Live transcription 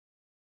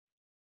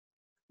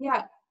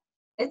Yeah,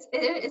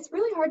 it's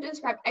really hard to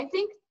describe. I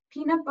think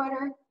peanut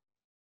butter,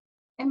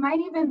 it might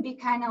even be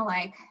kind of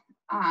like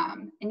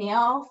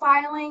nail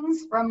filings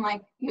from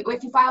like,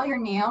 if you file your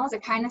nails,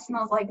 it kind of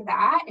smells like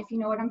that, if you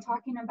know what I'm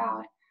talking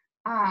about.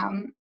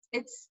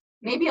 It's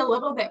maybe a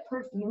little bit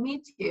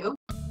perfumey too.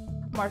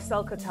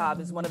 Marcel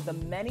Kuttab is one of the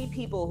many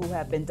people who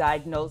have been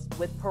diagnosed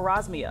with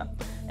parosmia,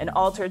 an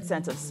altered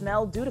sense of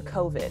smell due to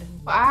COVID.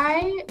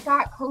 I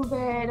got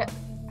COVID,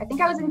 I think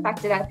I was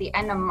infected at the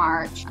end of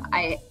March.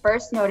 I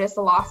first noticed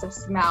a loss of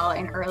smell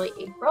in early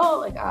April,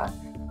 like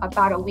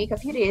about a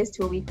few days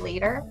to a week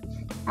later.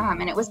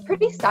 And it was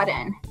pretty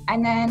sudden.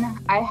 And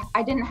then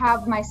I didn't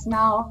have my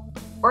smell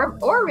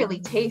or really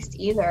taste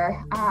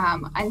either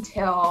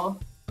until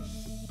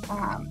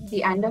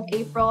the end of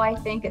April. I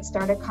think it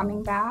started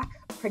coming back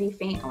pretty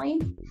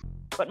faintly.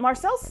 But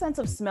Marcel's sense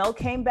of smell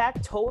came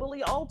back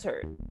totally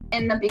altered.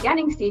 In the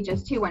beginning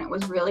stages too, when it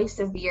was really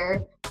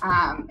severe,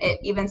 it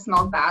even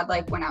smelled bad,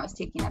 like when I was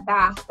taking a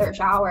bath or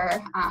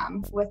shower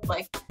with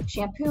like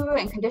shampoo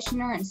and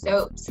conditioner and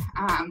soaps.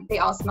 They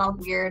all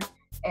smelled weird.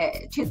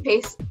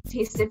 Toothpaste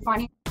tasted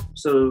funny.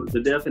 So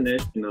the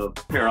definition of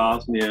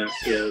parosmia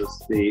is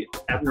the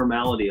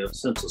abnormality of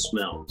sense of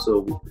smell.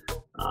 So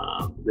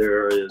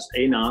there is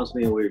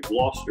anosmia, where you've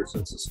lost your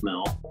sense of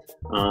smell.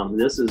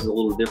 This is a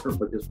little different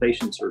because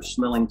patients are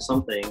smelling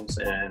some things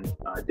and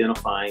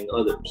identifying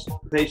others.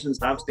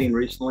 Patients I've seen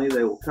recently,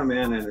 they will come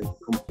in and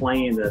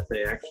complain that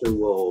they actually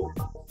will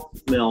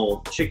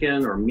smell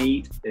chicken or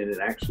meat, and it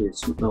actually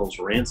smells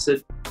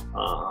rancid.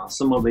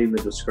 Some of them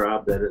even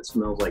describe that it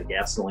smells like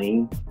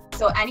gasoline.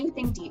 So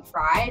anything deep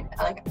fried,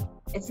 like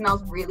it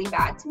smells really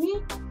bad to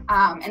me.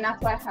 And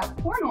that's why I have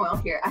corn oil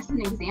here as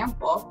an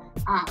example,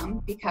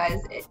 because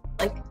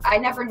I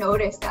never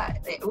noticed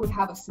that it would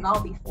have a smell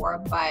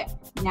before, but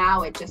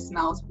now it just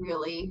smells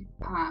really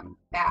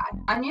bad.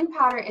 Onion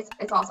powder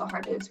is also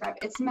hard to describe.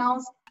 It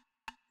smells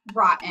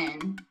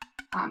rotten,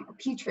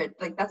 putrid.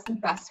 Like that's the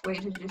best way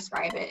to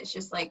describe it. It's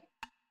just like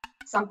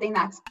something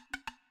that's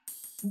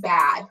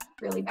bad,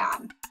 really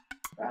bad.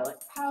 Garlic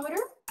powder.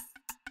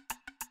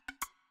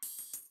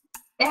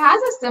 It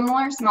has a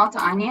similar smell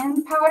to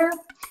onion powder,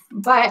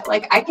 but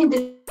like I can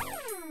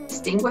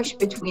distinguish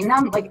between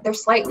them. Like they're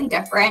slightly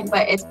different,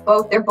 but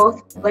they're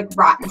both like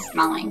rotten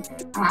smelling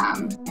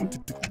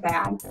and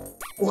bad.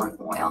 Corn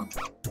oil.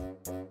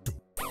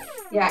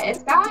 Yeah,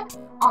 it's got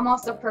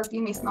almost a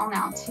perfumey smell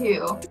now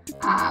too,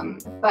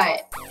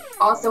 but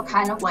also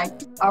kind of like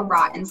a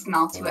rotten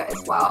smell to it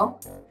as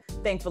well.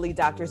 Thankfully,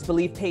 doctors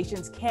believe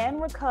patients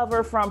can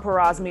recover from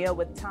parosmia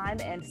with time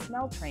and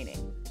smell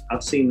training.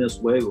 I've seen this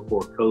way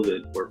before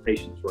COVID, where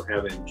patients were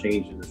having a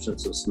change in their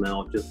sense of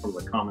smell just from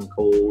the common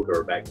cold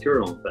or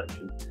bacterial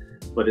infection.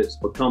 But it's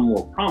become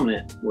more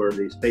prominent where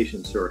these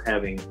patients are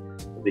having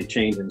the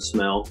change in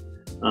smell.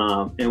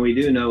 And we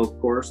do know, of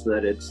course,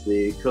 that it's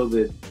the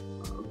COVID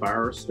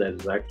virus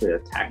that is actually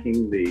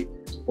attacking the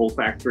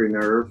olfactory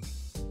nerve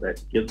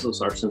that gives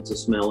us our sense of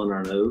smell in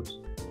our nose.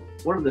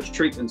 One of the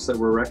treatments that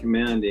we're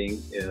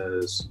recommending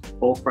is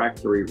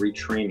olfactory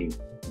retraining.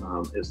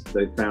 Is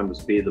they found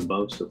to be the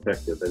most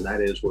effective, and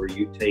that is where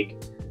you take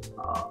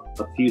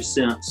a few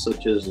scents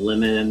such as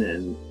lemon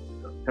and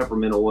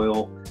peppermint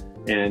oil,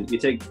 and you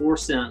take 4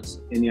 scents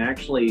and you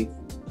actually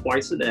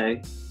twice a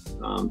day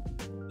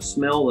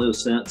smell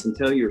those scents and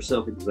tell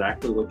yourself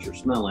exactly what you're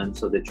smelling,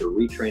 so that you're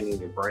retraining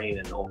your brain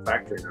and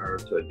olfactory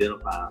nerve to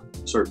identify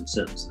certain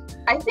scents.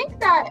 I think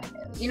that,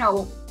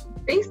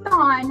 based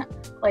on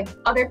like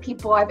other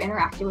people I've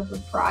interacted with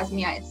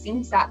parosmia, it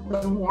seems that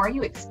the more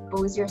you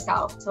expose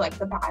yourself to like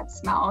the bad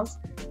smells,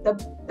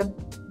 the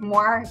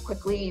more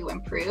quickly you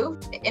improve.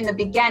 In the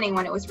beginning,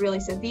 when it was really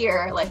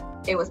severe, like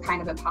it was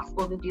kind of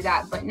impossible to do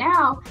that. But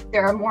now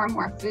there are more and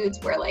more foods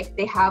where like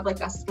they have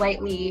like a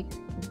slightly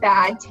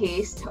bad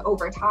taste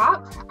over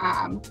top,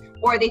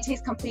 or they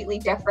taste completely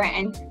different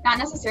and not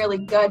necessarily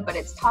good, but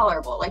it's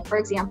tolerable. Like for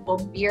example,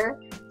 beer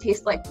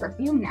tastes like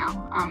perfume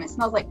now. It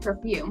smells like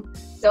perfume.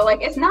 So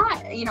like it's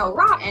not,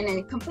 rotten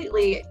and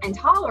completely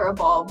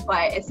intolerable,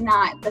 but it's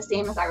not the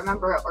same as I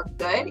remember it or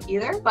good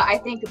either. But I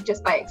think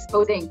just by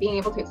being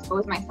able to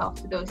expose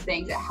myself to those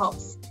things, it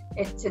helps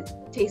it to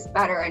taste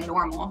better and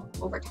normal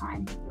over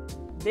time.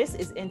 This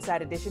is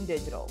Inside Edition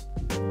Digital.